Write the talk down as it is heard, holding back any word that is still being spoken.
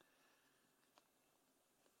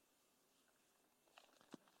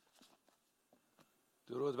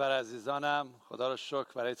درود بر عزیزانم. خدا را شکر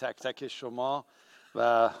برای تک تک شما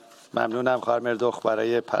و ممنونم خواهر مردخ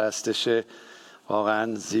برای پرستش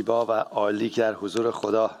واقعا زیبا و عالی که در حضور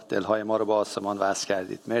خدا دلهای ما رو با آسمان وصل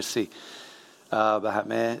کردید. مرسی. به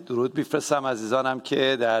همه درود میفرستم عزیزانم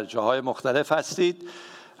که در جاهای مختلف هستید،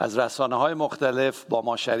 از رسانه‌های مختلف با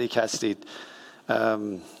ما شریک هستید.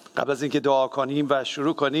 قبل از اینکه دعا کنیم و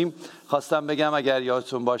شروع کنیم خواستم بگم اگر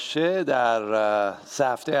یادتون باشه در 3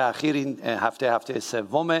 هفته اخیر، این هفته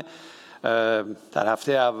سومه، در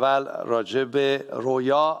هفته اول راجع به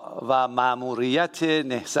رویا و مأموریت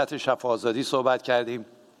نهضت شفا زادی صحبت کردیم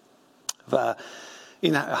و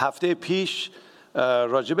این هفته پیش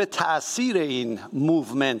راجع به تأثیر این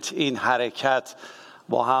موومنت، این حرکت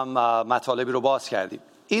با هم مطالبی رو باز کردیم.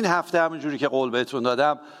 این هفته همونجوری که قول بهتون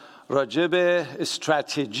دادم راجع به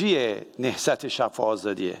استراتژی نهضت شفا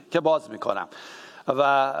زادیه که باز میکنم و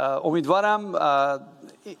امیدوارم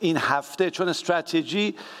این هفته، چون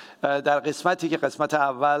استراتژی در قسمتی که قسمت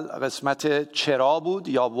اول قسمت چرا بود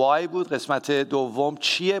یا وای بود، قسمت دوم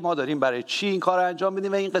چیه، ما داریم برای چی این کار رو انجام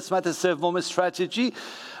میدیم، و این قسمت سوم استراتژی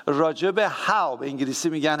راجع به how، به انگلیسی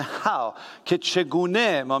میگن how، که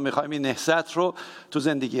چگونه ما میخوایم این نهضت رو تو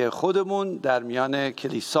زندگی خودمون در میان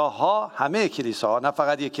کلیساها، همه کلیساها، نه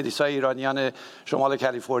فقط یک کلیسای ایرانیان شمال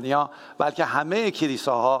کالیفرنیا، بلکه همه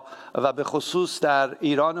کلیساها و به خصوص در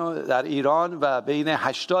ایران و بین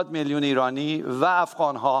 80 میلیون ایرانی و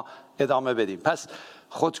افغانها ادامه بدیم. پس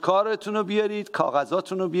خودکارتون رو بیارید،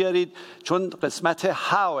 کاغذاتون رو بیارید، چون قسمت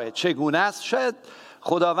how چگونه است. شاید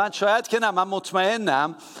خداوند، شاید که نه، من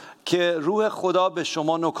مطمئنم که روح خدا به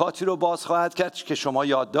شما نکاتی رو باز خواهد کرد که شما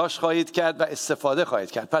یادداشت خواهید کرد و استفاده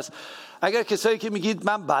خواهید کرد. پس اگر کسایی که میگید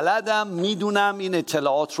من بلدم، میدونم، این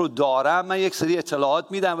اطلاعات رو دارم، من یک سری اطلاعات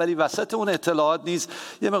میدم ولی وسط اون اطلاعات نیست،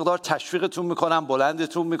 یه مقدار تشویقتون میکنم،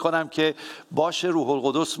 بلندتون میکنم که باشه روح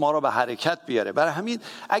القدس ما رو به حرکت بیاره. برای همین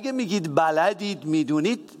اگه میگید بلدید،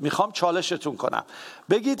 میدونید، میخوام چالشتون کنم،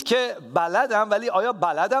 بگید که بلدم، ولی آیا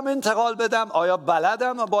بلدم انتقال بدم؟ آیا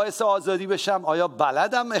بلدم باعث آزادی بشم؟ آیا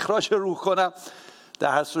بلدم اخراج روح کنم؟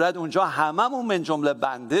 در هر صورت اونجا هممون من جمله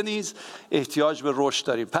بنده نیز احتیاج به رشد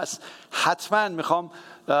داریم. پس حتما میخوام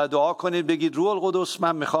دعا کنید، بگید روح القدس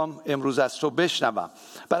من میخوام امروز از تو بشنوم.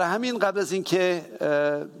 برای همین قبل از این که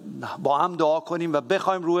با هم دعا کنیم و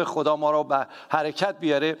بخوایم روح خدا ما رو به حرکت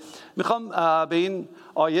بیاره، میخوام به این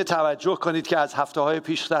آیه توجه کنید که از هفته‌های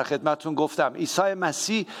پیش در خدمتتون گفتم. عیسی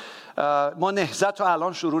مسیح، ما نهضت رو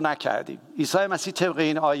الان شروع نکردیم. عیسی مسیح طبق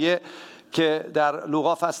این آیه که در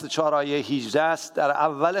لوقا فصل 4 آیه 18 است، در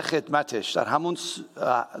اول خدمتش، در همون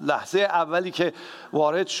لحظه اولی که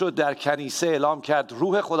وارد شد در کنیسه، اعلام کرد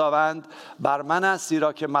روح خداوند بر من است،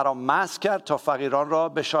 زیرا که مرا مسح کرد تا فقیران را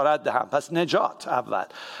بشارت دهم. پس نجات اول،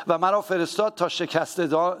 و مرا فرستاد تا شکسته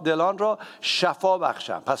دلان را شفا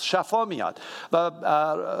بخشم. پس شفا میاد و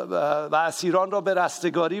اسیران را به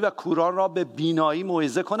رستگاری و کوران را به بینایی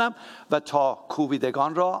موعظه کنم و تا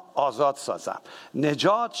کوبیدگان را آزاد سازم.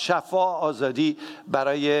 نجات، شفا، آزادی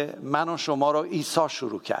برای من و شما رو عیسی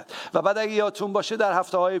شروع کرد. و بعد اگه یادتون باشه در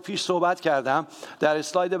هفته‌های پیش صحبت کردم، در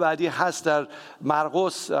اسلاید بعدی هست، در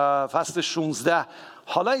مرقس فصل 16،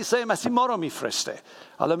 حالا عیسی مسیح ما رو میفرسته.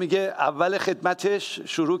 حالا میگه اول خدمتش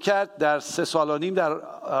شروع کرد در 3 سال و نیم، در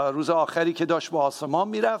روز آخری که داشت با آسمان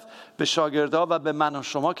میرفت، به شاگردا و به من و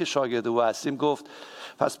شما که شاگرد او هستیم گفت،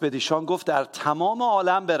 پس بدیشان گفت در تمام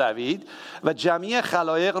عالم بروید و جمیع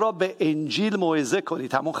خلایق را به انجیل موعظه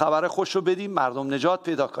کنید، همون خبر خوش رو بدیم، مردم نجات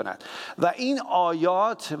پیدا کنند. و این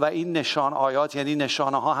آیات و این نشان آیات، یعنی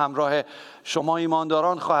نشانه ها، همراه شما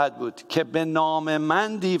ایمانداران خواهد بود که به نام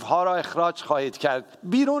من دیوها را اخراج خواهید کرد،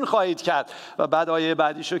 بیرون خواهید کرد. و بعد آیه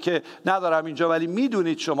بعدیشو که ندارم اینجا ولی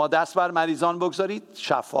میدونید، شما دست بر مریضان بگذارید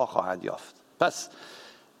شفا خواهند یافت. پس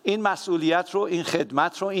این مسئولیت رو، این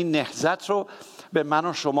خدمت رو، این نهضت رو به من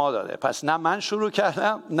و شما داده. پس نه من شروع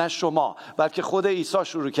کردم نه شما، بلکه خود عیسی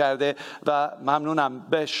شروع کرده و ممنونم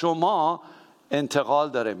به شما انتقال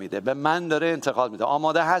داره میده، به من داره انتقال میده.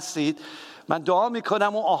 آماده هستید؟ من دعا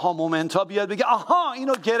میکنم اون آها مومنت ها بیاد، بگه آها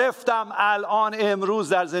اینو گرفتم، الان امروز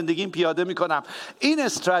در زندگیم پیاده میکنم، این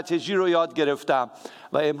استراتژی رو یاد گرفتم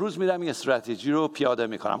و امروز میرم این استراتژی رو پیاده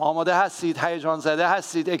میکنم. آماده هستید؟ هیجان زده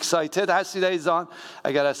هستید؟ اکسایتد هستید عزیزان؟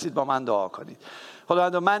 اگر هستید با من دعا کنید.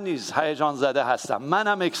 خداوند، من نیز هیجان زده هستم،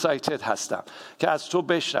 منم اکسایتد هستم که از تو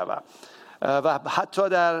بشنوم و حتی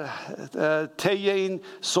در طی این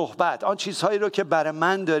صحبت آن چیزهایی رو که برای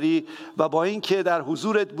من داری و با این که در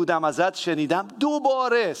حضورت بودم ازت شنیدم، 2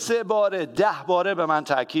 باره، 3 باره، 10 باره به من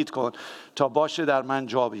تأکید کن تا باشه در من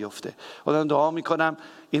جا بیفته. خداوند دعا میکنم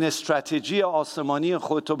این استراتژی آسمانی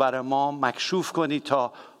خودتو برای ما مکشوف کنی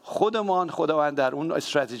تا خداوند در اون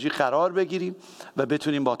استراتژی قرار بگیریم و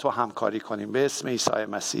بتونیم با تو همکاری کنیم. به اسم عیسی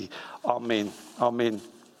مسیح آمین. آمین.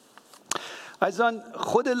 عزیزان،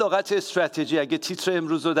 خود لغت استراتژی اگه تیتر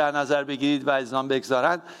امروز رو در نظر بگیرید و عزیزان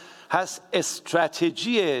بگذارن، هست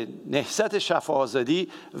استراتژی نهضت شفا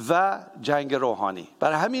آزادی و جنگ روحانی.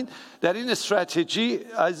 برای همین در این استراتژی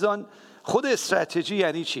عزیزان، خود استراتژی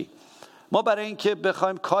یعنی چی؟ ما برای اینکه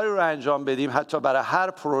بخوایم کاری رو انجام بدیم، حتی برای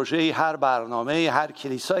هر پروژه، هر برنامه، هر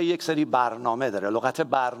کلیسای یک سری برنامه داره، لغت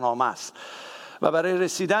برنامه است و برای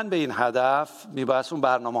رسیدن به این هدف میبایست اون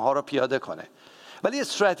برنامه ها رو پیاده کنه. ولی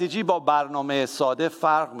استراتژی با برنامه ساده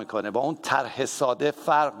فرق میکنه، با اون طرح ساده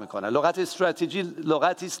فرق میکنه. لغت استراتژی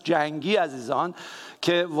لغتی است جنگی عزیزان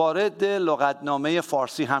که وارد لغتنامه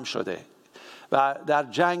فارسی هم شده و در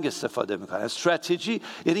جنگ استفاده میکنه. استراتژی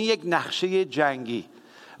یعنی یک نقشه جنگی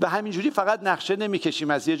و همینجوری فقط نقشه نمیکشیم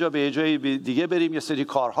از یه جا به یه جای دیگه بریم یه سری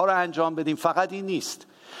کارها رو انجام بدیم. فقط این نیست.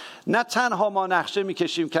 نه تنها ما نقشه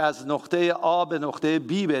میکشیم که از نقطه A به نقطه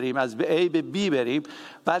B بریم، از A به B بریم،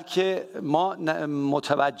 بلکه ما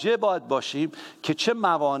متوجه باید باشیم که چه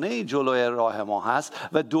موانعی جلوی راه ما هست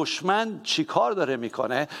و دشمن چی کار داره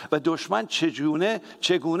میکنه و دشمن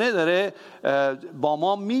چگونه داره با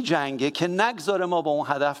ما میجنگه که نگذاره ما با اون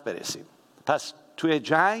هدف برسیم. پس توی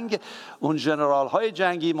جنگ اون ژنرال های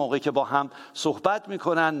جنگی موقعی که با هم صحبت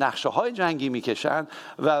میکنن، نقشه های جنگی میکشن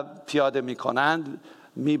و پیاده میکنند،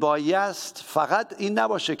 میبایست فقط این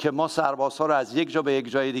نباشه که ما سربازها رو از یک جا به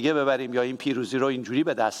یک جای دیگه ببریم یا این پیروزی رو اینجوری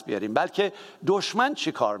به دست بیاریم، بلکه دشمن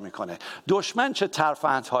چی کار میکنه، دشمن چه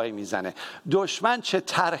ترفندهایی میزنه، دشمن چه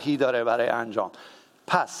طرحی داره برای انجام.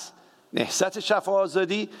 پس نهضت شفا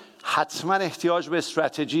آزادی حتما احتیاج به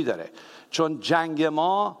استراتژی داره، چون جنگ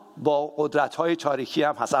ما با قدرت‌های تاریکی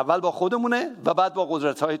هم هست. اول با خودمونه و بعد با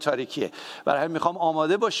قدرت‌های تاریکیه. برای همین میخوام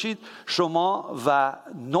آماده باشید شما و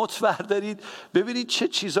نوت بردارید، ببینید چه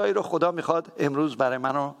چیزایی رو خدا میخواد امروز برای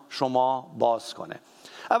من و شما باز کنه.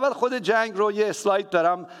 اول خود جنگ رو یه اسلاید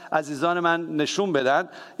دارم عزیزان من نشون بدن.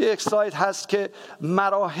 یه اسلاید هست که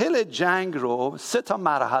مراحل جنگ رو 3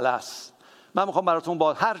 مرحله است. من میخوام براتون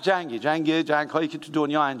با هر جنگ هایی که تو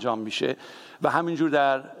دنیا انجام میشه و همینجور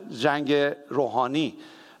در جنگ روحانی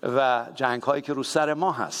و جنگ هایی که رو سر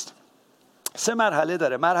ما هست 3 مرحله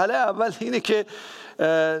داره. مرحله اول اینه که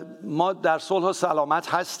ما در صلح و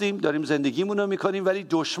سلامت هستیم، داریم زندگیمون رو میکنیم، ولی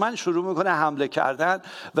دشمن شروع میکنه حمله کردن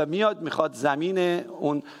و میخواد زمین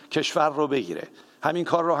اون کشور رو بگیره. همین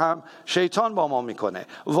کار رو هم شیطان با ما میکنه،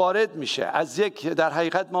 وارد میشه. در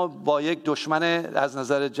حقیقت ما با یک دشمن از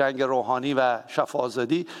نظر جنگ روحانی و شفا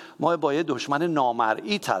آزادی، ما با یک دشمن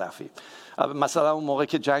نامرئی طرفیم. مثلا اون موقع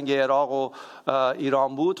که جنگ عراق و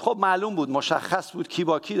ایران بود، خب معلوم بود، مشخص بود کی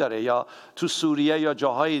با کی داره، یا تو سوریه یا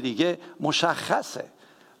جاهای دیگه مشخصه.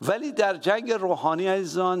 ولی در جنگ روحانی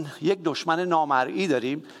عزیزان یک دشمن نامرئی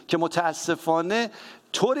داریم که متاسفانه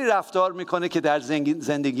طوری رفتار میکنه که در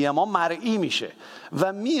زندگی ما مرئی میشه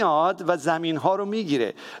و میاد و زمین ها رو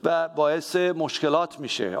میگیره و باعث مشکلات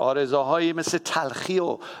میشه. آرزاهایی مثل تلخی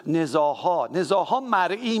و نزاعها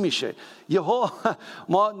مرئی میشه. یهو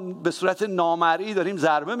ما به صورت نامرئی داریم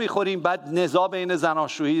ضربه میخوریم، بعد نزاع بین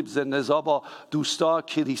زناشویی، نزاع با دوستا،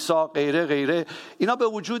 کلیسا، غیره اینا به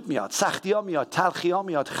وجود میاد. سختی ها میاد، تلخی ها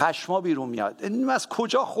میاد، خشم ها بیرون میاد. این از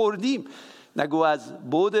کجا خوردیم؟ نگو از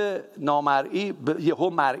بود نامرئی یهو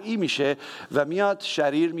مرئی میشه و میاد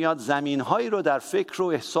شریر، میاد زمینهایی رو در فکر و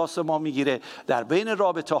احساس ما میگیره، در بین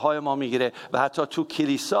رابطه های ما میگیره و حتی تو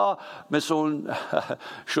کلیسا مثل اون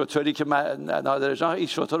شطوری که نادر جان این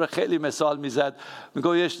شطور رو خیلی مثال میزد،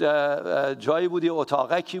 میگه یه جایی بود، یه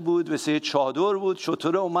اتاقکی بود مثل یه چادر بود،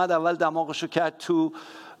 شطور اومد اول دماغشو کرد تو،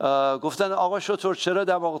 گفتن آقا شطور چرا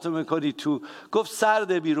دماغتو میکنی تو؟ گفت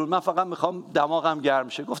سرده بیرون، من فقط میخوام دماغم گرم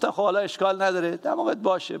شه. گفتن خب حالا اشکال نداره دماغت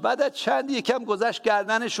باشه. بعد از چند یکم گذشت،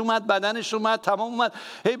 گردنش اومد، بدنش اومد، تمام اومد،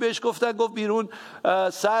 هی بهش گفتن گفت بیرون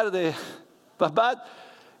سرده و بعد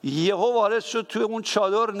یهو وارد شد توی اون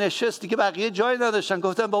چادر نشست دیگه، بقیه جای نداشتن.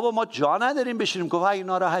 گفتن بابا ما جا نداریم بشینیم. گفت اگه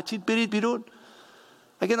ناراحتید برید بیرون،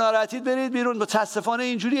 اگه ناراحتید برید بیرون. متاسفانه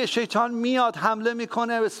اینجوری شیطان میاد حمله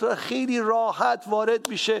میکنه، به صورت خیلی راحت وارد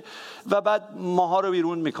میشه و بعد ماها رو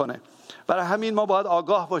بیرون میکنه. برای همین ما باید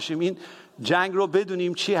آگاه باشیم، این جنگ رو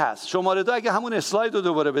بدونیم چی هست. شماره 2 اگه همون اسلاید رو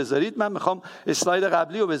دوباره بذارید، من میخوام اسلاید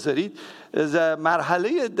قبلی رو بذارید.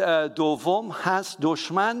 مرحله دوم هست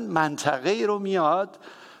دشمن منطقه رو میاد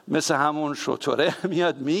مثل همون شطوره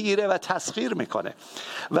میاد میگیره و تسخیر میکنه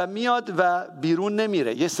و میاد و بیرون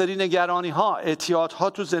نمیره. یک سری نگرانی ها، اعتیاد ها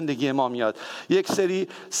تو زندگی ما میاد، یک سری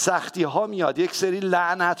سختی ها میاد، یک سری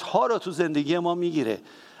لعنت ها رو تو زندگی ما میگیره.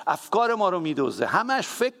 افکار ما رو میدوزه. همش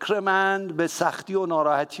فکر من به سختی و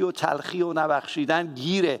ناراحتی و تلخی و نبخشیدن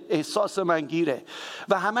گیره، احساس من گیره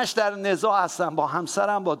و همش در نزاع هستم با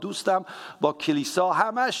همسرم، با دوستم، با کلیسا.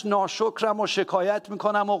 همش ناشکرم و شکایت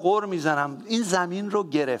میکنم و غر میزنم. این زمین رو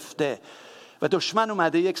گرفته و دشمن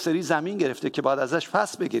اومده یک سری زمین گرفته که باید ازش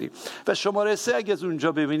پس بگیریم. و شماره 3 اگه از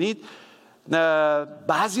اونجا ببینید،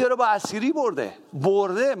 بعضی ها رو با اسیری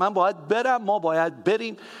برده. من باید برم، ما باید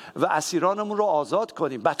بریم و اسیرانمون رو آزاد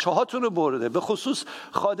کنیم. بچه هاتون رو برده، به خصوص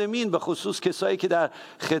خادمین، به خصوص کسایی که در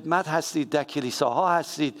خدمت هستید، در کلیساها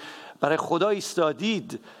هستید، برای خدا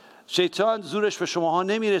ایستادید. شیطان زورش به شماها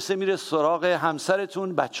نمیرسه، میره سراغ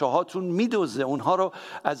همسرتون، بچه هاتون میدوزه، اونها رو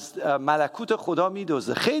از ملکوت خدا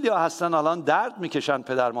میدوزه. خیلی ها هستن الان درد میکشن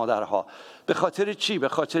پدر مادرها. به خاطر چی؟ به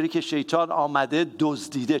خاطری که شیطان آمده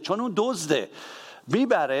دزدیده. چون اون دزده،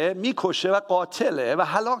 میبره، میکشه و قاتله و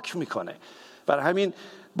هلاک میکنه. برای همین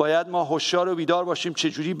باید ما هوشیار و بیدار باشیم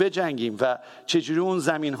چجوری بجنگیم و چجوری اون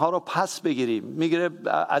زمین ها رو پس بگیریم. میگیره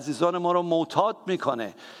عزیزان ما رو معتاد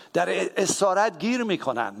میکنه، در اسارت گیر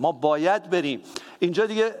میکنن. ما باید بریم. اینجا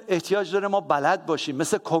دیگه احتیاج داره ما بلد باشیم،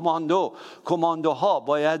 مثل کماندوها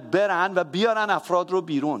باید برن و بیارن افراد رو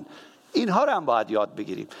بیرون. اینها رو هم باید یاد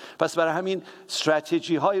بگیریم. پس برای همین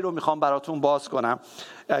استراتژی هایی رو میخوام براتون باز کنم.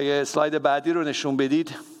 اگه اسلاید بعدی رو نشون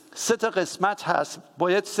بدید، 3 قسمت هست.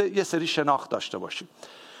 باید یه سری شناخت داشته باشیم.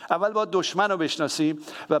 اول باید دشمن رو بشناسیم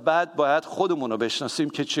و بعد باید خودمون رو بشناسیم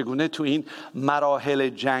که چگونه تو این مراحل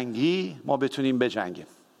جنگی ما بتونیم بجنگیم.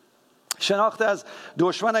 شناخت از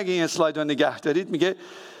دشمن، اگه این اسلاید رو نگه دارید، میگه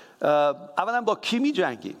اولا با کی می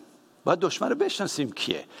جنگیم. باید دشمن رو بشناسیم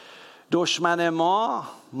کیه. دشمن ما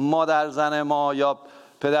مادر زن ما یا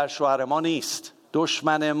پدر شوهر ما نیست.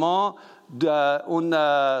 دشمن ما اون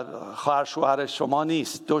خواهر شوهر شما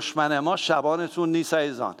نیست. دشمن ما شبانتون نیست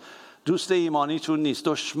عزیزان، دوست ایمانیتون نیست.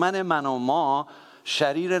 دشمن من و ما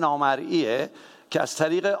شریر نامرئیه که از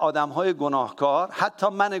طریق آدم‌های گناهکار، حتی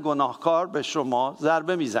من گناهکار، به شما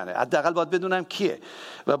ضربه میزنه. حداقل باید بدونم کیه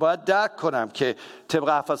و باید درک کنم که طبق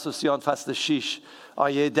افسوسیان فصل 6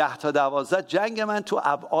 آیه 10 تا 12 جنگ من تو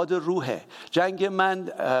ابعاد روحه. جنگ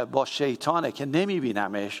من با شیطانه که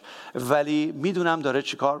نمیبینمش ولی میدونم داره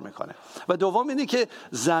چی کار میکنه. و دوم اینه که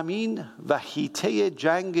زمین و حیطه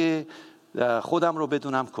جنگ خودم رو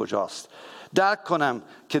بدونم کجاست. درک کنم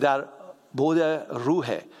که در بعد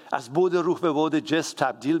روحه، از بعد روح به بعد جسم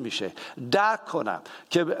تبدیل میشه. درک کنم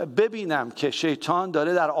که ببینم که شیطان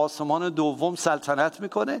داره در آسمان دوم سلطنت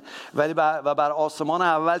میکنه ولی و بر آسمان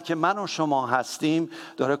اول که من و شما هستیم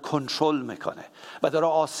داره کنترل میکنه و داره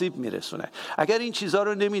آسیب میرسونه. اگر این چیزها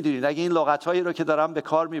رو نمیدونید، اگر این لغت‌هایی رو که دارم به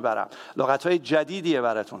کار میبرم لغت‌های جدیدیه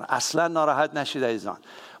براتون، اصلا ناراحت نشید عزیزان.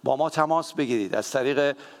 با ما تماس بگیرید از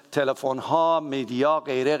طریق تلفن ها، مدیا،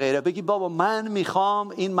 غیره. بگی بابا من میخوام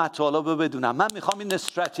این مطالب رو بدونم، من میخوام این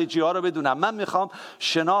استراتژی ها رو بدونم، من میخوام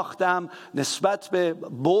شناختم نسبت به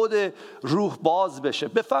بعد روح باز بشه،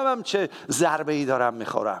 بفهمم چه ضربه ای دارم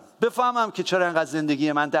میخورم، بفهمم که چرا انقدر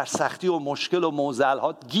زندگی من در سختی و مشکل و معضل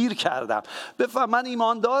ها گیر کردم، بفهم من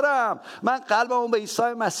ایمان دارم، من قلبمو به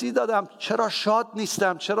عیسی مسیح دادم، چرا شاد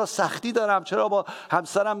نیستم، چرا سختی دارم، چرا با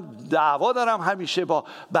همسرم دعوا دارم، همیشه با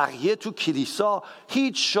بقیه تو کلیسا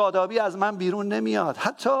هیچ شادابی از من بیرون نمیاد.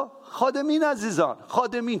 حتی خادمین عزیزان،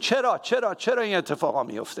 خادمین، چرا این اتفاقا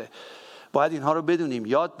میفته؟ باید اینها رو بدونیم،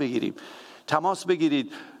 یاد بگیریم. تماس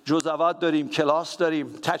بگیرید، جزوات داریم، کلاس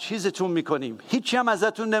داریم، تجهیزتون میکنیم. هیچی هم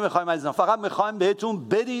ازتون نمیخوایم عزیزان، فقط میخوایم بهتون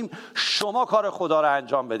بدیم شما کار خدا رو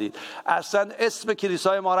انجام بدید. اصلا اسم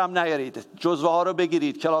کلیسای ما رو هم نیارید، جزوه ها رو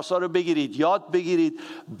بگیرید، کلاس ها رو بگیرید، یاد بگیرید،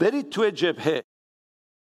 برید توی جبهه،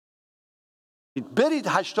 برید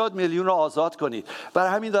 80 میلیون رو آزاد کنید. برای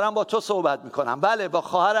همین دارم با تو صحبت میکنم. بله، با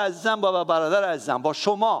خواهر عزیزم، با برادر عزیزم، با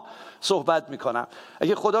شما صحبت میکنم.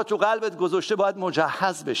 اگه خدا تو قلبت گذاشته باید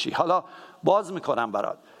مجهز بشی. حالا باز میکنم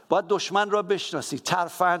برات. باید دشمن رو بشناسی،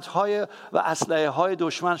 ترفندهای و اسلحه های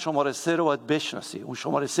دشمن. شماره 3 رو باید بشناسی. اون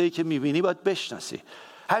شماره 3 که میبینی باید بشناسی.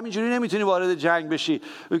 همینجوری نمیتونی وارد جنگ بشی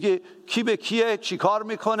بگی کی به کیه، چی کار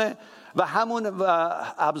میکنه و همون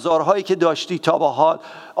ابزارهایی که داشتی تا به حال.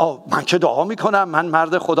 من که دعا میکنم، من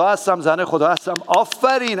مرد خدا هستم، زن خدا هستم،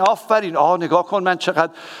 آفرین، نگاه کن من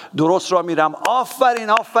چقدر درست را میرم،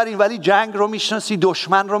 آفرین. ولی جنگ رو میشناسی،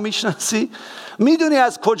 دشمن رو میشناسی، میدونی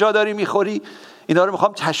از کجا داری میخوری. اینا رو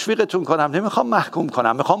میخوام تشویقتون کنم، نمیخوام محکوم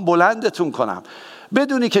کنم، میخوام بلندتون کنم.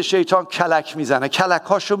 بدونی که شیطان کلک میزنه،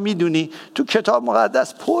 کلکاشو میدونی، تو کتاب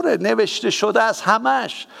مقدس پره، نوشته شده از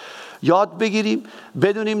همش. یاد بگیریم،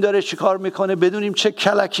 بدونیم داره چی کار میکنه، بدونیم چه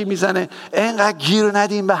کلکی میزنه، اینقدر گیر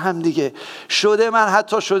ندیم به هم دیگه. من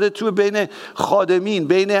حتی شده تو بین خادمین،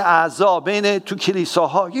 بین اعضا، بین تو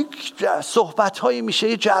کلیساها یک صحبت‌هایی میشه،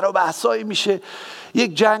 یک جر و بحثایی میشه،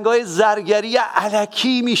 یک جنگ‌های زرگری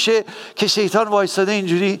الکی میشه که شیطان وایساده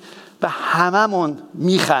اینجوری به هممون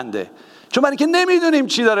میخنده، چون من که نمیدونیم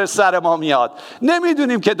چی داره سر ما میاد،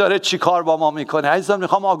 نمیدونیم که داره چی کار با ما میکنه. عزیزان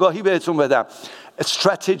میخوام آگاهی بهتون بدم،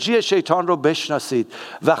 استراتژی شیطان رو بشناسید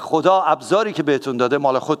و خدا ابزاری که بهتون داده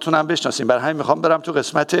مال خودتون هم بشناسید. برای همین میخوام برم تو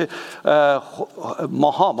قسمت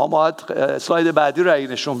ما باید اسلاید بعدی رو اگه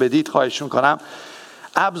نشون بدید خواهش میکنم.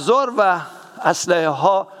 ابزار و اسلحه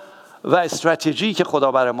ها و استراتژی که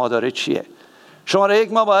خدا برای ما داره چیه؟ شماره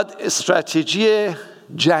یک، ما باید استراتژی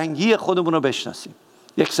جنگی خودمون رو بشناسیم.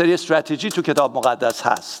 یک سری استراتژی تو کتاب مقدس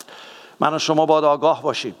هست، من و شما باید آگاه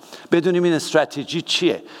باشیم، بدونیم این استراتژی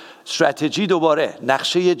چیه. استراتژی دوباره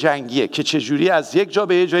نقشه جنگیه که چجوری از یک جا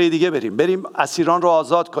به یک جای دیگه بریم اسیران رو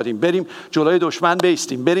آزاد کنیم، بریم جلوی دشمن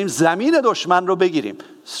بایستیم، بریم زمین دشمن رو بگیریم.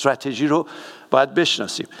 استراتژی رو باید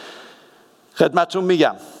بشناسیم. خدمتتون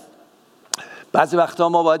میگم بعضی وقتا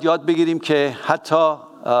ما باید یاد بگیریم که حتی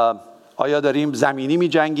آیا داریم زمینی می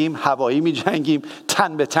جنگیم، هوایی می جنگیم،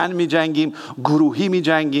 تن به تن می جنگیم، گروهی می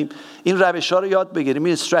جنگیم. این روش ها رو یاد بگیریم،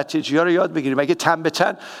 این استراتژی ها رو یاد بگیریم. اگه تن به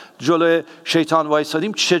تن جلوی شیطان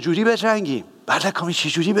وایسادیم چجوری بجنگیم؟ بله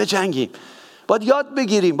چجوری بجنگیم؟ باید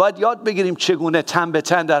یاد بگیریم چگونه تن به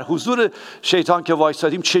تن در حضور شیطان که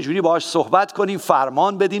وایسادیم چجوری باهاش صحبت کنیم،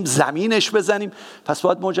 فرمان بدیم، زمینش بزنیم. پس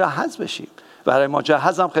باید مجهز بشیم. برای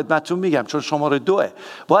مجهزم خدمتتون میگم، چون شماره 2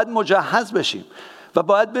 باید مجهز بشیم. و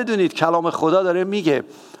باید بدونید کلام خدا داره میگه،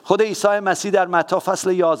 خود عیسی مسیح در متی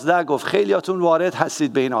فصل 11 گفت، خیلیاتون وارد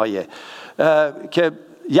هستید به این آیه، که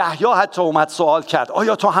یحیی حتی اومد سوال کرد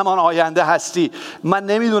آیا تو همان آینده هستی؟ من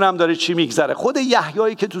نمیدونم داره چی میگذره. خود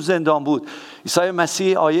یحیی که تو زندان بود، عیسی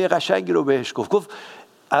مسیح آیه قشنگی رو بهش گفت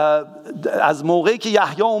از موقعی که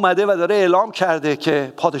یحیی اومده و داره اعلام کرده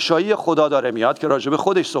که پادشاهی خدا داره میاد، که راجع به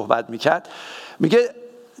خودش صحبت میکرد، میگه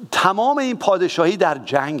تمام این پادشاهی در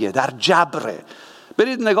جنگه، در جبره.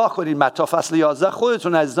 برید نگاه کنید متی فصل 11،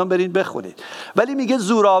 خودتون عزیزان برید بخونید. ولی میگه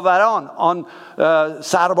زوراوران، آن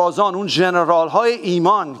سربازان، اون ژنرال های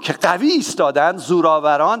ایمان که قوی ایستادن،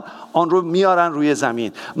 زوراوران آن رو میارن روی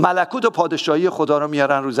زمین، ملکوت و پادشاهی خدا رو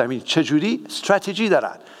میارن روی زمین. چجوری؟ استراتژی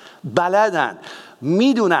دارن، بلدن،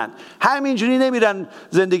 میدونن. همینجوری نمیرن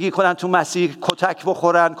زندگی کنن تو مسیح کتک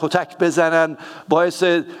بخورن، کتک بزنن، باعث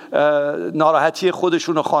ناراحتی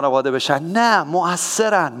خودشون و خانواده بشن. نه،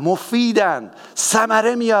 مؤثرن، مفیدن،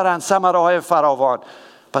 ثمره میارن، ثمره های فراوان.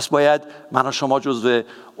 پس باید من و شما جزو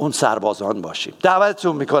اون سربازان باشیم.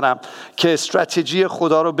 دعوتتون میکنم که استراتژی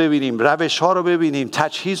خدا رو ببینیم، روش ها رو ببینیم،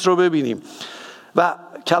 تجهیز رو ببینیم. و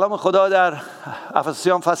کلام خدا در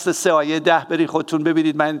افسوسیان فصل 3 آیه 10 برید خودتون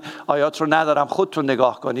ببینید، من آیات رو ندارم، خودتون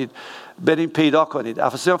نگاه کنید، برید پیدا کنید.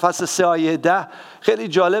 افسوسیان فصل 3 آیه 10 خیلی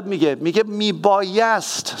جالب میگه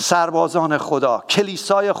میبایست سربازان خدا،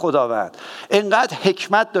 کلیسای خداوند اینقدر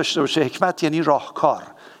حکمت داشته باشه. حکمت یعنی راهکار،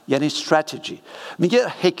 یعنی استراتژی. میگه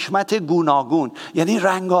حکمت گوناگون، یعنی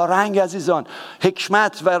رنگارنگ. عزیزان،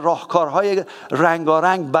 حکمت و راهکارهای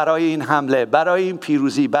رنگارنگ برای این حمله، برای این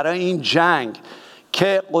پیروزی، برای این جنگ،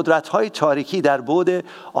 که قدرت‌های تاریکی در بعد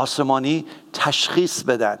آسمانی تشخیص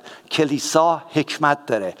بدن. کلیسا حکمت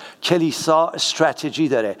داره، کلیسا استراتژی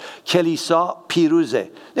داره، کلیسا پیروزه.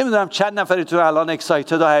 نمیدونم چند نفرتون الان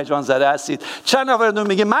اکسایتد و هیجان زده هستید، چند نفرتون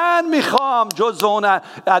میگه من میخوام جزو اون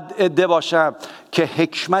عده باشم که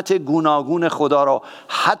حکمت گوناگون خدا رو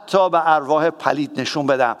حتی به ارواح پلید نشون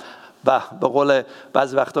بدم. و به قول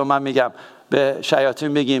بعضی وقتا من میگم به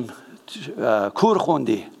شیاطین بگیم کور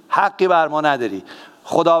خوندی، حقی بر ما نداری،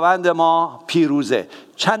 خداوند ما پیروزه.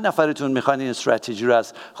 چند نفرتون میخواین این استراتژی رو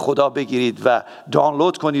از خدا بگیرید و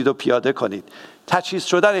دانلود کنید و پیاده کنید؟ تجهیز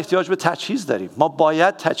شدن، احتیاج به تجهیز داریم. ما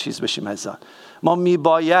باید تجهیز بشیم عزیزان، ما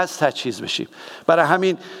میبایست تجهیز بشیم. برای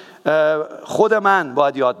همین خود من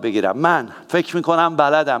باید یاد بگیرم. من فکر میکنم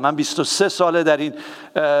بلدم. من 23 ساله در این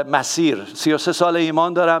مسیر، 33 سال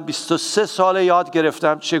ایمان دارم، 23 ساله یاد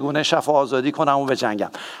گرفتم چگونه شفا آزادی کنم و بجنگم.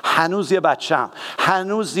 هنوز یه بچم،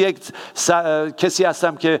 هنوز یک کسی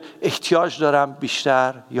هستم که احتیاج دارم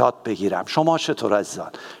بیشتر یاد بگیرم. شما چطور عزیزان؟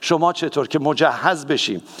 شما چطور که مجهز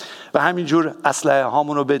بشیم و همینجور اسلحه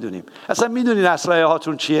هامون رو بدونیم؟ اصلا میدونین اسلحه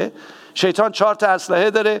هاتون چیه؟ شیطان 4 تا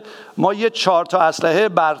اسلحه داره، ما یه 4 تا اسلحه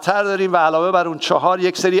برتر داریم و علاوه بر اون 4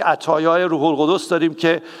 یک سری عطایای روح القدس داریم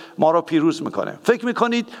که ما رو پیروز میکنه. فکر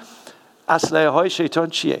میکنید اسلحه های شیطان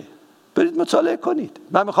چیه؟ برید مطالعه کنید.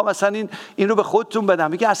 من میخوام اصلا این رو به خودتون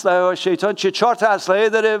بدم. میگه اسلحه های شیطان چیه؟ 4 تا اسلحه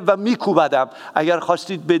داره و میکوبدم. اگر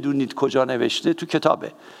خواستید بدونید کجا نوشته، تو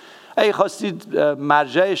کتابه. اگه خواستید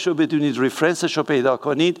مرجعش رو بدونید، ریفرنسش رو پیدا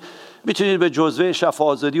کنید، میتونید به جزوه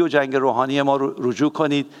شفاع‌آزادی و جنگ روحانی ما رجوع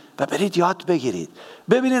کنید و برید یاد بگیرید،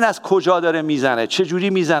 ببینید از کجا داره میزنه، چه جوری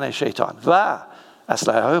میزنه شیطان، و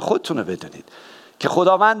اسلحه های خودتون رو بدونید که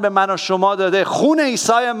خداوند به من و شما داده. خون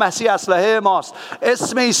عیسی مسیح اسلحه ماست،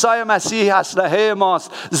 اسم عیسی مسیح اسلحه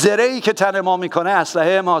ماست، زره‌ای که تن ما میکنه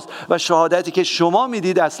اسلحه ماست و شهادتی که شما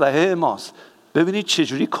میدید اسلحه ماست. ببینید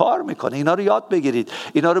چجوری کار میکنه. اینا رو یاد بگیرید،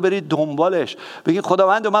 اینا رو برید دنبالش، بگید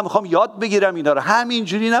خداوند من میخوام یاد بگیرم اینا رو.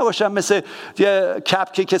 همینجوری نباشم مثل یه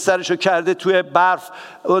کپکی که سرشو کرده توی برف،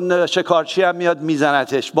 اون شکارچی هم میاد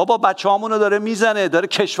میزنتش. بابا بچه‌هامونو داره میزنه، داره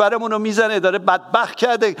کشورمونو میزنه، داره بدبخت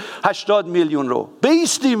کرده 80 میلیون رو.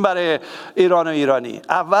 بیستیم برای ایران و ایرانی.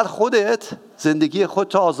 اول خودت زندگی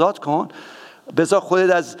خودت آزاد کن، بذار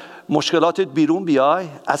خودت از مشکلاتت بیرون بیای،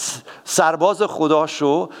 از سرباز خدا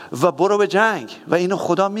شو و برو به جنگ. و اینو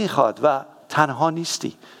خدا میخواد و تنها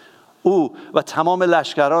نیستی. او و تمام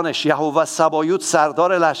لشکرانش، یهوه سبایوت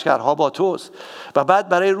سردار لشکرها با توست. و بعد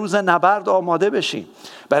برای روز نبرد آماده بشیم،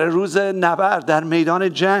 برای روز نبرد در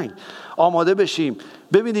میدان جنگ آماده بشیم،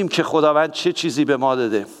 ببینیم که خداوند چه چیزی به ما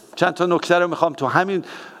داده. چند تا نکته رو میخوام تو همین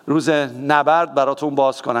روز نبرد براتون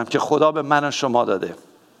باز کنم که خدا به من و شما داده.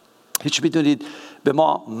 هیچ میدونید به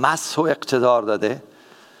ما مسح و اقتدار داده،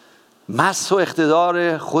 مسح و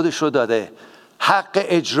اقتدار خودش رو داده، حق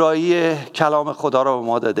اجرایی کلام خدا رو به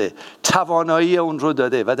ما داده، توانایی اون رو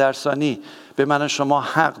داده و در ثانی به من و شما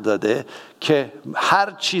حق داده که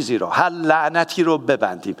هر چیزی رو، هر لعنتی رو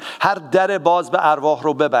ببندیم، هر در باز به ارواح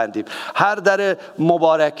رو ببندیم، هر در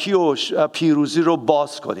مبارکی و پیروزی رو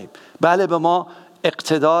باز کنیم. بله به ما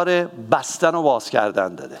اقتدار بستن و باز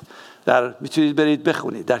کردن داده. میتونید برید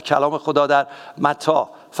بخونید در کلام خدا در متی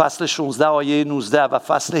فصل 16 آیه 19 و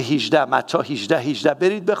فصل 18 متی 18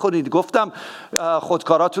 برید بخونید. گفتم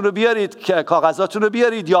خودکاراتون رو بیارید، کاغذاتون رو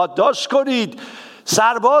بیارید، یادداشت کنید.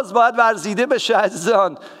 سرباز باید ورزیده بشه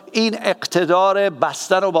عزیزان. این اقتدار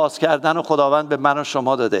بستن و باز کردن و خداوند به من و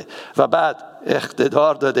شما داده و بعد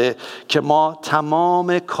اقتدار داده که ما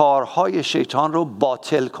تمام کارهای شیطان رو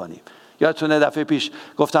باطل کنیم. یادتونه دفعه پیش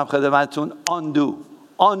گفتم خدمتتون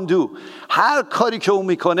آندو، هر کاری که اون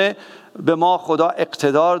میکنه به ما خدا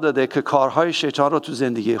اقتدار داده که کارهای شیطان رو تو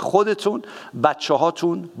زندگی خودتون، بچه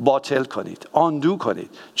هاتون باطل کنید، آندو کنید.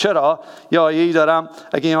 چرا؟ یه آیه‌ای دارم،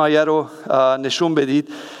 اگه این آیه رو نشون بدید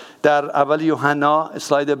در اول یوحنا،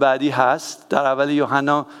 اسلاید بعدی هست، در اول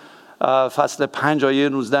یوحنا فصل 5 آیه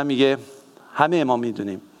 19 میگه همه ما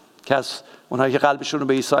میدونیم که از اونهایی که قلبشون رو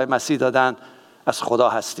به عیسی مسیح دادن از خدا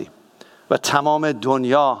هستیم و تمام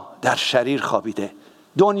دنیا در شریر خوابیده.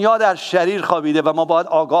 دنیا در شریر خوابیده و ما باید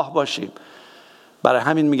آگاه باشیم. برای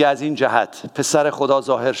همین میگه از این جهت پسر خدا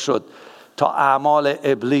ظاهر شد تا اعمال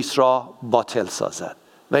ابلیس را باطل سازد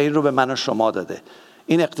و این رو به من و شما داده.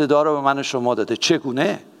 این اقتدار رو به من و شما داده.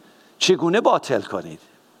 چگونه باطل کنید؟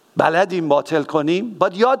 بلدیم باطل کنیم؟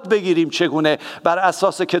 باید یاد بگیریم چگونه بر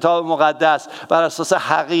اساس کتاب مقدس، بر اساس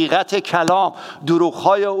حقیقت کلام،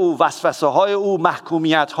 دروغ‌های او، وسوسه‌های او،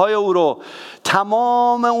 محکومیت‌های او رو،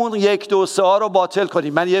 تمام اون 1 2 3 ها رو باطل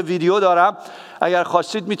کنیم. من یه ویدیو دارم، اگر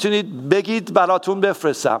خواستید میتونید بگید براتون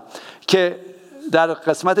بفرستم که در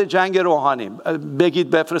قسمت جنگ روحانی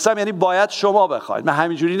بگید بفرستم، یعنی باید شما بخواید، من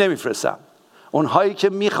همینجوری نمیفرستم. اونهایی که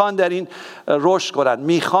میخوان در این رشد کنن،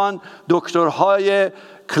 میخوان دکترهای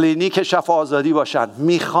کلینیک شفاع‌آزادی باشن،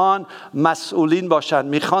 میخوان مسئولین باشن،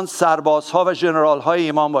 میخوان سربازها و ژنرال‌های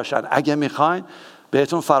ایمان باشن، اگه میخواین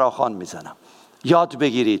بهتون فراخوان میزنم. یاد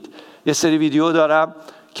بگیرید. یه سری ویدیو دارم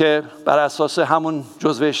که بر اساس همون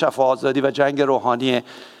جزوه شفاع‌آزادی و جنگ روحانیه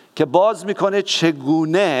که باز میکنه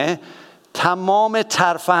چگونه تمام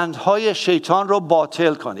ترفندهای شیطان رو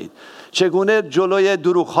باطل کنید، چگونه جلوی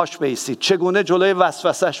دروغ‌هاش بایستید، چگونه جلوی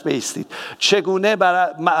وسوسه‌اش بایستید، چگونه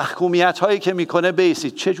بر محکومیت‌هایی که میکنه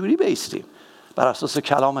بایستید. چجوری بایستیم؟ بر اساس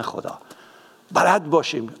کلام خدا بلد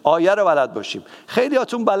باشیم، آیه رو بلد باشیم.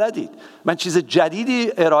 خیلیاتون بلدید، من چیز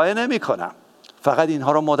جدیدی ارائه نمی‌کنم، فقط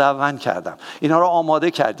اینها رو مدون کردم، اینها رو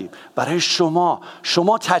آماده کردیم برای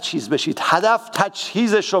شما تجهیز بشید. هدف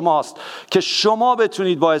تجهیز شماست که شما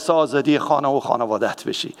بتونید باعث آزادی خانه و خانوادت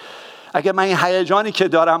بشی. اگه من این هیجانی که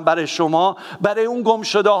دارم برای شما، برای اون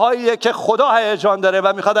گمشده‌هاییه که خدا هیجان داره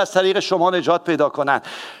و میخواد از طریق شما نجات پیدا کنن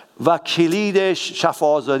و کلیدش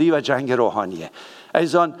شفاع‌آزادی و جنگ روحانیه.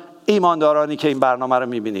 عزیزان ایماندارانی که این برنامه رو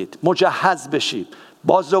میبینید، مجهز بشید.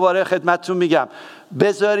 باز دوباره خدمتتون میگم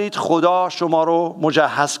بذارید خدا شما رو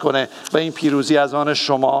مجهز کنه و این پیروزی از آن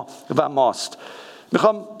شما و ماست.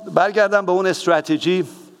 میخوام برگردم به اون استراتژی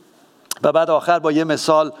و بعد آخر با یه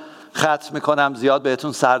مثال ختم میکنم. زیاد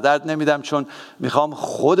بهتون سردرد نمیدم چون میخوام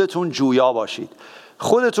خودتون جویا باشید.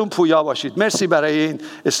 خودتون پویا باشید. مرسی برای این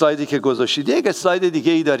اسلایدی که گذاشتید. یک اسلاید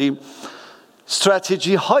دیگه ای داریم.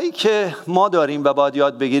 استراتژی هایی که ما داریم و باید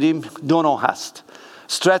یاد بگیریم دو نوع هست.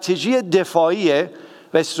 استراتژی دفاعیه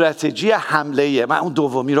و استراتژی حمله‌ایه. من اون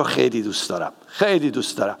دومی رو خیلی دوست دارم. خیلی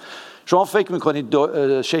دوست دارم. شما فکر میکنید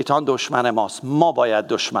شیطان دشمن ماست. ما باید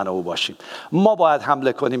دشمن او باشیم. ما باید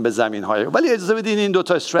حمله کنیم به زمین‌های. ولی اجازه بدین این دو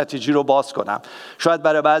تا استراتژی رو باز کنم. شاید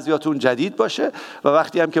برای بعضیاتون جدید باشه و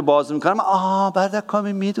وقتی هم که باز میکنم بعد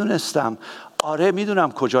کامی میدونستم. آره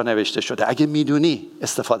میدونم کجا نوشته شده. اگه میدونی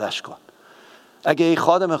استفادهش کن. اگه ای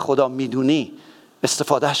خادم خدا میدونی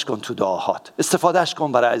استفادهش کن تو دعاهات، استفادهش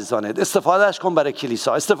کن برای عزیزانت، استفادهش کن برای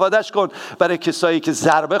کلیسا، استفادهش کن برای کسایی که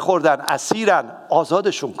ضربه خوردن، اسیرن،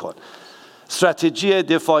 آزادشون کن. استراتژی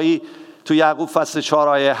دفاعی تو یعقوب فصل 4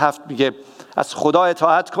 آیه 7 میگه از خدا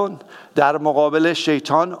اطاعت کن، در مقابل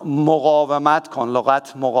شیطان مقاومت کن.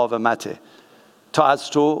 لغت مقاومته تا از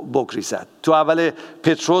تو بگریزد. تو اول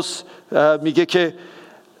پتروس میگه که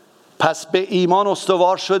پس به ایمان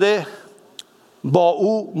استوار شده با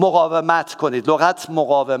او مقاومت کنید. لغت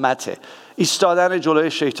مقاومته، ایستادن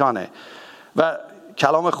جلوی شیطانه. و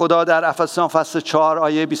کلام خدا در افسیان فصل 4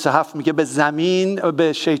 آیه 27 میگه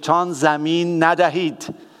به شیطان زمین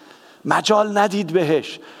ندهید، مجال ندید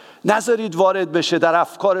بهش، نذارید وارد بشه در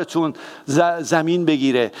افکارتون، زمین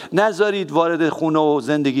بگیره، نذارید وارد خونه و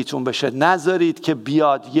زندگیتون بشه، نذارید که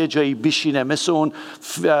بیاد یه جایی بشینه مثل اون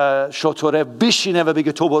شتره بشینه و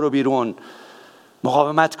بگه تو برو بیرون.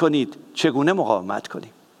 مقاومت کنید. چگونه مقاومت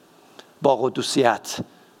کنیم؟ با قدوسیت،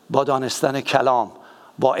 با دانستن کلام،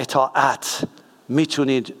 با اطاعت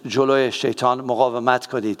میتونید جلوی شیطان مقاومت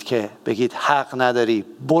کنید که بگید حق نداری،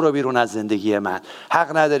 برو بیرون از زندگی من،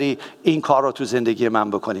 حق نداری این کار رو تو زندگی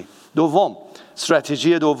من بکنی. دوم،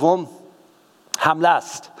 استراتژی دوم حمله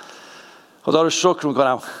است. خدا رو شکر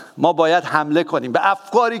میکنم ما باید حمله کنیم به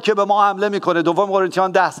افکاری که به ما حمله میکنه. دوم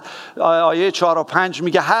قرنتیان 10 آیه 4 و 5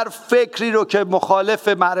 میگه هر فکری رو که مخالف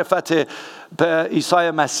معرفت عیسی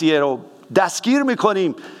مسیح رو دستگیر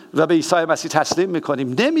میکنیم و به عیسی مسیح تسلیم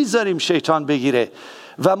میکنیم، نمیذاریم شیطان بگیره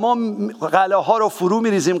و ما قلعه ها رو فرو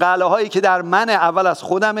میریزیم. قلعه هایی که در من اول از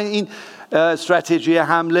خودم. این استراتژی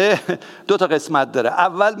حمله دو تا قسمت داره.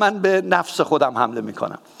 اول من به نفس خودم حمله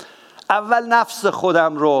میکنم. اول نفس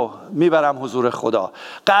خودم رو میبرم حضور خدا،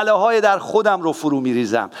 قلعه های در خودم رو فرو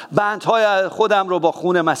میریزم، بندهای خودم رو با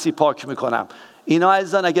خون مسیح پاک میکنم. اینا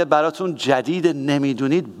عزیزان اگه براتون جدید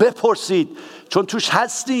نمیدونید بپرسید، چون توش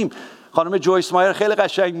هستیم. خانم جویس مایر خیلی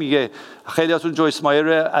قشنگ میگه، خیلیاتون جویس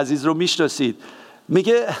مایر عزیز رو میشناسید،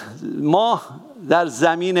 میگه ما در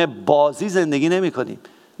زمین بازی زندگی نمی کنیم.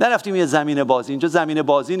 نرفتیم یه زمین بازی، اینجا زمین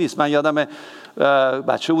بازی نیست. من یادم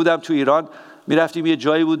بچه بودم تو ایران میرفتیم یه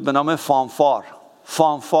جایی بود به نام فانفار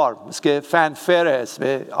مثل که فنفر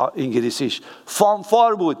اسم انگلیسیش،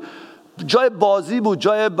 فانفار بود، جای بازی بود،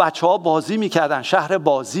 جای بچه ها بازی میکردن، شهر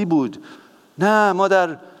بازی بود. نه، ما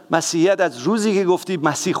در مسیحیت از روزی که گفتیم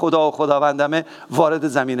مسیح خدا و خداوندمه وارد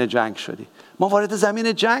زمین جنگ شدیم. ما وارد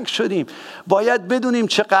زمین جنگ شدیم. باید بدونیم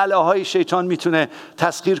چه قلعه های شیطان میتونه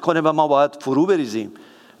تسخیر کنه و ما باید فرو بریزیم.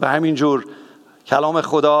 و همینجور کلام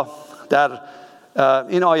خدا در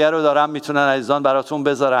این آیه رو دارم میتونن عزیزان براتون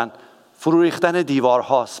بذارن. فرو ریختن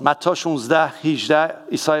دیوارهاست. متی 16:18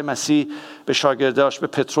 عیسی مسیح به شاگرداش، به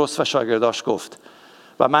پتروس و شاگرداش گفت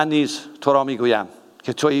و من نیز تو را میگویم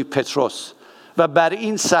که تویی پتروس و بر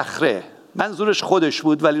این صخره، منظورش خودش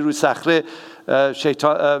بود ولی روی صخره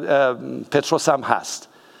پتروس هم هست،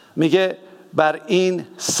 میگه بر این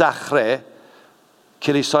صخره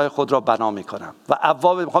کلیسای خود را بنا میکنم و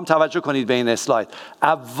ابواب، میخوام توجه کنید به این اسلاید،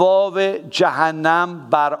 ابواب جهنم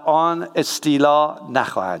بر آن استیلا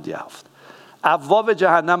نخواهند یافت. ابواب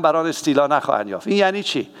جهنم بر آن استیلا نخواهند یافت. این یعنی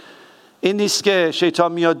چی؟ این نیست که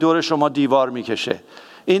شیطان میاد دور شما دیوار میکشه.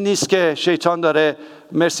 این نیست که شیطان داره،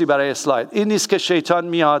 مرسی برای اسلاید، این نیست که شیطان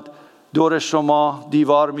میاد دور شما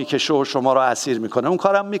دیوار میکشه و شما را اسیر میکنه. اون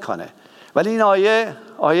کارم میکنه، ولی این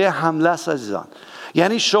آیه حمله است عزیزان.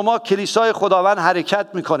 یعنی شما، کلیسای خداوند حرکت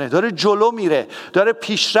میکنه، داره جلو میره، داره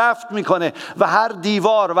پیشرفت میکنه و هر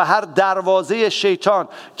دیوار و هر دروازه شیطان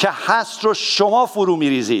که هست رو شما فرو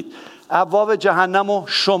میریزید. ابواب جهنم رو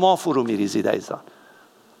شما فرو میریزید عزیزان.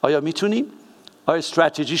 آیا میتونیم؟ آیا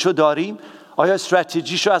استراتژیشو داریم؟ آیا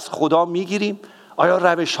استراتژیشو از خدا میگیریم؟ آیا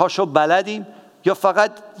روشهاشو بلدیم؟ یا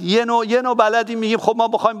فقط یه نوع بلدیم، میگیم خب ما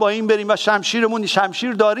بخوایم با این بریم و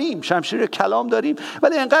شمشیر داریم، شمشیر کلام داریم،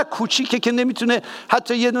 ولی اینقدر کوچیکه که نمیتونه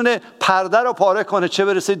حتی یه دونه پرده رو پاره کنه، چه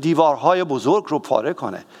برسه دیوارهای بزرگ رو پاره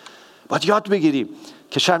کنه. باید یاد بگیریم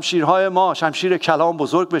که شمشیرهای ما، شمشیر کلام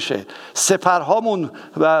بزرگ بشه، سپرهامون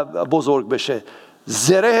بزرگ بشه،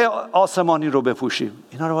 زره آسمانی رو بپوشیم.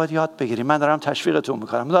 اینا رو باید یاد بگیریم. من دارم تشویقتون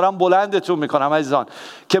میکنم، دارم بلندتون میکنم عزیزان،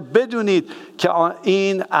 که بدونید که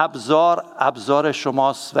این ابزار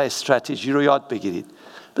شماست و استراتژی رو یاد بگیرید.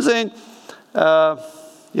 بذارین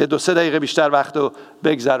یه 2-3 دقیقه بیشتر وقت رو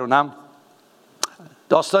بگذرونم.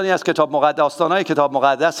 داستانی از کتاب مقدس، داستانهای کتاب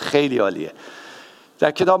مقدس خیلی عالیه.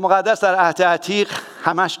 در کتاب مقدس در عهد عتیق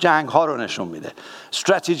همش جنگ ها رو نشون میده.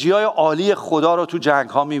 استراتژی های عالی خدا رو تو جنگ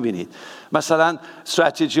ها میبینید. مثلا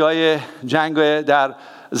استراتژی های جنگ در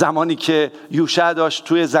زمانی که یوشع داشت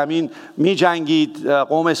توی زمین میجنگید،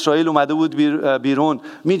 قوم اسرائیل اومده بود بیرون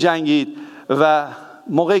میجنگید و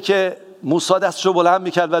موقعی که موسی دستشو بلند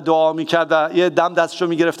میکرد و دعا میکرد و یه دم دستشو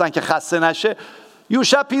میگرفتن که خسته نشه،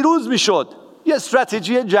 یوشع پیروز میشد. یه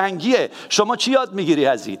استراتژی جنگیه. شما چی یاد میگیری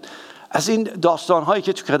از این داستان‌هایی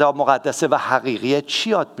که تو کتاب مقدسه و حقیقیه؟ چی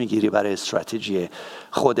یاد میگیری برای استراتژی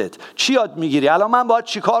خودت؟ چی یاد میگیری؟ الان من باید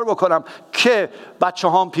چی کار بکنم که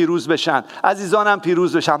بچه‌هام پیروز بشن، عزیزانم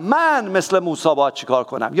پیروز بشن؟ من مثل موسی باید چی کار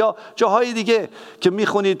کنم؟ یا جاهای دیگه که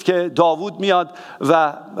میخونید که داوود میاد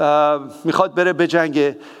و میخواد بره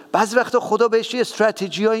بجنگه، بعضی وقتا خدا بهش یه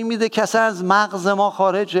استراتژیایی میده که اصلا از مغز ما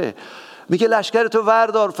خارجه. میگه لشکرتو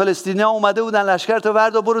وردار، فلسطینی‌ها اومده بودن، لشکرتو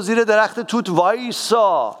وردار، برو زیر درخت توت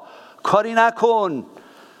وایسا، کاری نکن،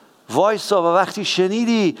 وایسا. و وقتی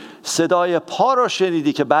شنیدی صدای پا رو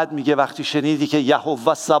شنیدی، که بعد میگه وقتی شنیدی که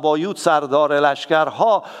یهوه سبایوت سردار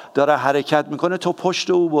لشکرها داره حرکت میکنه، تو پشت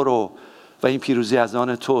او برو و این پیروزی از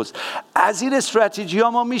آن توست. از این استراتژی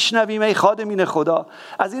ها ما میشنویم ای خادمین خدا،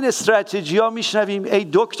 از این استراتژی ها میشنویم ای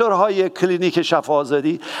دکترهای کلینیک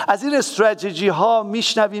شفاآزادی، از این استراتژی ها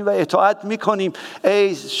میشنویم و اطاعت میکنیم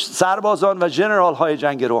ای سربازان و جنرال های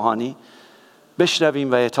جنگ روحانی.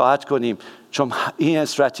 بشنویم و اطاعت کنیم، چون این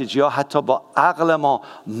استراتژی ها حتی با عقل ما،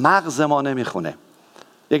 مغز ما نمیخونه.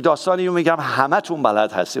 یک داستانی رو میگم، همه تون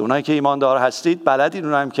بلد هستی، اونایی که ایماندار هستید بلدین،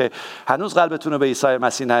 اونایی که هنوز قلبتون رو به عیسی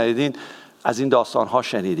مسیح ندیدین از این داستان ها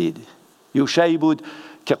شنیدید. یوشعی بود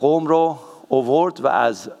که قوم رو آورد و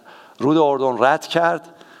از رود اردن رد کرد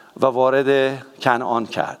و وارد کنعان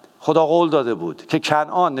کرد. خدا قول داده بود که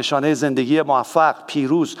کنعان نشانه زندگی موفق،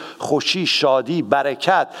 پیروز، خوشی، شادی،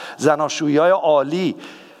 برکت، زناشویی‌های عالی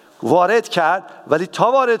وارد کرد. ولی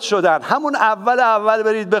تا وارد شدن، همون اول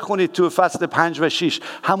برید بخونید تو فصل 5 و 6،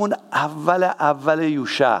 همون اول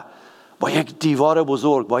یوشع با یک دیوار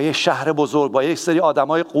بزرگ، با یک شهر بزرگ، با یک سری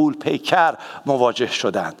آدمای غول پیکر مواجه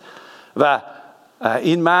شدند. و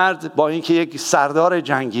این مرد با اینکه یک سردار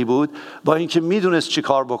جنگی بود، با اینکه میدونست چی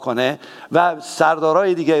کار بکنه و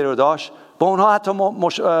سردارای دیگه رو داشت، با اونها حتی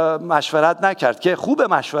مشورت نکرد که خوب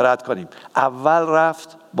مشورت کنیم. اول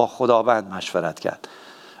رفت با خداوند مشورت کرد.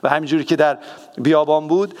 و همینجوری که در بیابان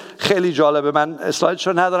بود، خیلی جالبه. من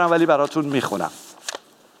اسلایدشو ندارم ولی براتون میخونم.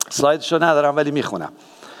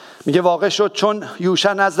 میگه واقع شد چون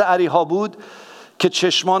یوشع نزد اریحا بود که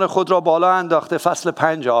چشمان خود را بالا انداخته، فصل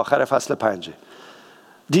 5، آخر فصل 5،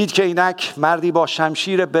 دید که اینک مردی با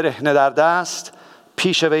شمشیر برهنه در دست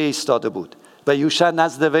پیش وی ایستاده بود و یوشع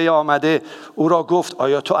نزد وی آمده او را گفت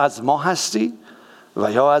آیا تو از ما هستی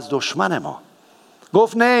و یا از دشمن ما؟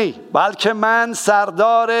 گفت نه، بلکه من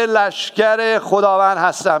سردار لشکر خداوند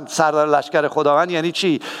هستم. سردار لشکر خداوند یعنی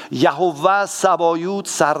چی؟ یهوه سبایوت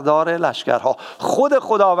سردار لشکرها. خود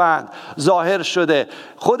خداوند ظاهر شده،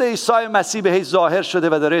 خود عیسی مسیح بهش ظاهر شده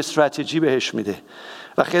و داره استراتژی بهش میده.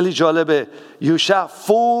 و خیلی جالبه، یوشع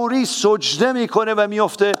فوری سجده میکنه و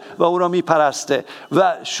میفته و او را میپرسته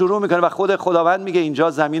و شروع میکنه و خود خداوند میگه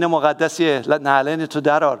اینجا زمین مقدسیه، نعلین تو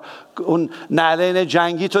درار، اون نعلین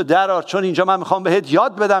جنگی تو درار، چون اینجا من میخوام بهت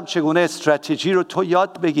یاد بدم چگونه استراتژی رو تو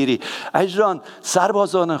یاد بگیری. عزیزان،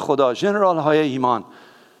 سربازان خدا، ژنرال های ایمان،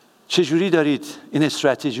 چجوری دارید این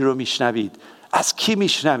استراتژی رو میشنوید؟ از کی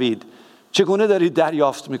میشنوید؟ چگونه دارید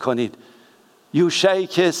دریافت میکنید؟ یوشعی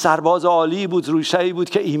که سرباز عالی بود، یوشعی بود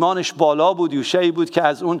که ایمانش بالا بود، یوشعی بود که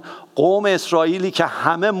از اون قوم اسرائیلی که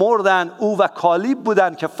همه مردن، او و کالیب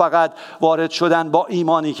بودن که فقط وارد شدن با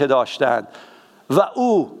ایمانی که داشتن. و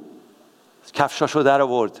او کفشاشو در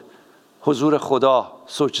آورد، حضور خدا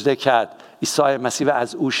سجده کرد، عیسی مسیح و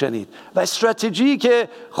از او شنید. و استراتژی که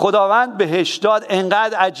خداوند بهش داد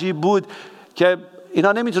انقدر عجیب بود که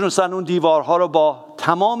اینا نمیتونستن اون دیوارها رو با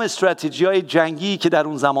تمام استراتژی‌های جنگی که در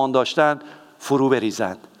اون زمان داشتن فرو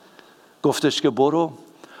بریزند. گفتش که برو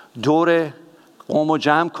دور قوم رو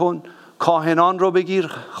جمع کن، کاهنان رو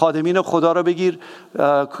بگیر، خادمین خدا رو بگیر،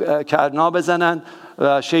 کرنا بزنن،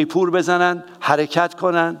 شیپور بزنن، حرکت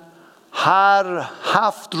کنن. هر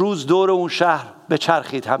 7 روز دور اون شهر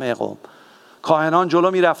بچرخید همه قوم. کاهنان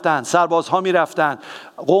جلو میرفتن، سربازها میرفتن،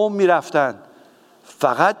 قوم میرفتن.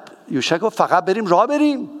 فقط یوشع گفت فقط بریم راه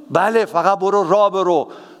بریم؟ بله، فقط برو راه برو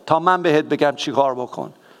تا من بهت بگم چی کار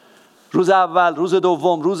بکن. روز اول، روز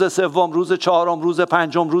دوم، روز سوم، روز چهارم، روز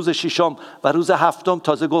پنجم، روز ششم و روز هفتم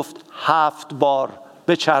تازه گفت 7 بار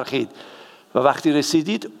بچرخید و وقتی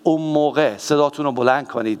رسیدید اون موقع صداتون رو بلند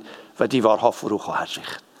کنید و دیوارها فرو خواهد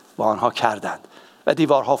ریخت. و آنها کردند و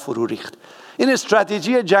دیوارها فرو ریخت. این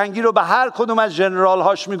استراتژی جنگی رو به هر کدوم از ژنرال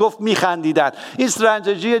هاش میگفت میخندیدن. این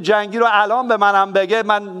استراتژی جنگی رو الان به منم بگه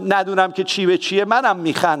من ندونم که چی به چیه، منم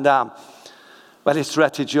میخندم. ولی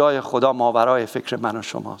استراتژی های خدا ماورای فکر من و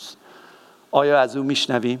شماست. آیا از او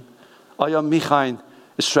میشنویم؟ آیا میخواین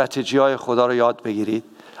استراتژی های خدا رو یاد بگیرید؟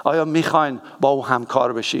 آیا میخواین با او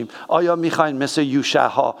همکار بشیم؟ آیا میخواین مثل یوشع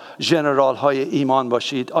ها ژنرال های ایمان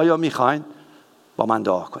باشید؟ آیا میخواین؟ با من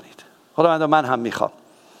دعا کنید. خداوند من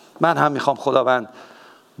هم میخوام خداوند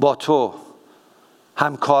با تو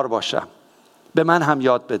همکار باشم. به من هم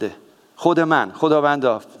یاد بده.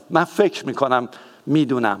 خداوندا من فکر میکنم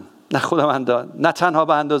میدونم. نه خداوندا، نه تنها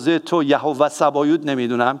به اندازه تو یهوه سبایوت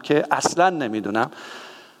نمیدونم که اصلا نمیدونم،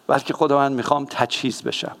 بلکه خداوند میخوام تجهیز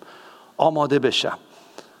بشم، آماده بشم.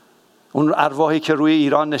 اون ارواحی که روی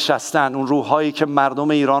ایران نشستن، اون روحایی که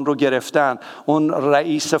مردم ایران رو گرفتن، اون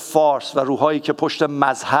رئیس فارس و روحایی که پشت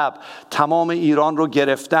مذهب تمام ایران رو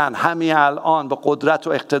گرفتن، همین الان به قدرت و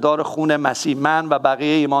اقتدار خون مسیح من و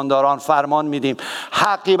بقیه ایمانداران فرمان میدیم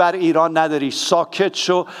حقی بر ایران نداری، ساکت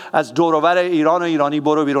شو، از دور و بر ایران و ایرانی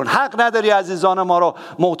برو بیرون. حق نداری عزیزان ما رو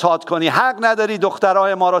معتاد کنی، حق نداری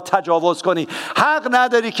دخترای ما رو تجاوز کنی، حق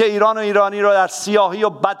نداری که ایران و ایرانی رو در سیاهی و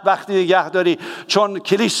بدبختی نگه داری، چون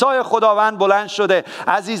کلیسای خداوند بلند شده،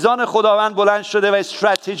 عزیزان خداوند بلند شده و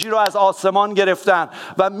استراتژی رو از آسمان گرفتن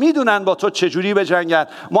و میدونن با تو چجوری بجنگن.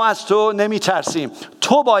 ما از تو نمیترسیم.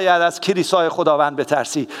 تو باید از کلیسای خداوند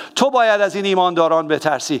بترسی، تو باید از این ایمانداران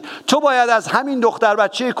بترسی، تو باید از همین دختر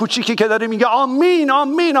بچه کوچیکی که داره میگه آمین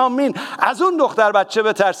آمین آمین، از اون دختر بچه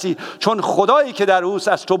بترسی، چون خدایی که در اوست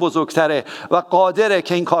از تو بزرگتره و قادره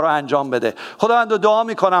که این کار رو انجام بده. خداوند دعا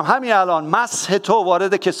میکنم همین الان مسح تو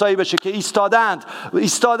وارد کسایی بشه که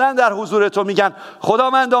ایستادند در حضور تو، میگن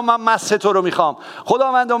خداوندا من مسح تو رو میخوام،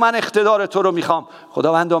 خداوندا من اقتدار تو رو میخوام،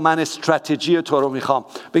 خداوندا من استراتژی تو رو میخوام.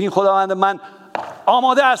 بگین خداوند من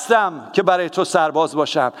آماده هستم که برای تو سرباز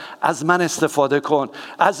باشم، از من استفاده کن،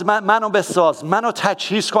 از منو بساز، منو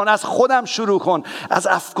تجهیز کن، از خودم شروع کن، از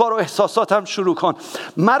افکار و احساساتم شروع کن،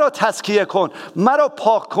 مرا تزکیه کن، مرا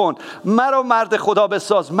پاک کن، مرا مرد خدا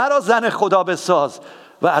بساز، مرا زن خدا بساز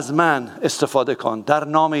و از من استفاده کن. در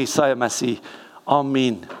نام عیسی مسیح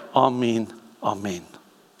آمین آمین آمین.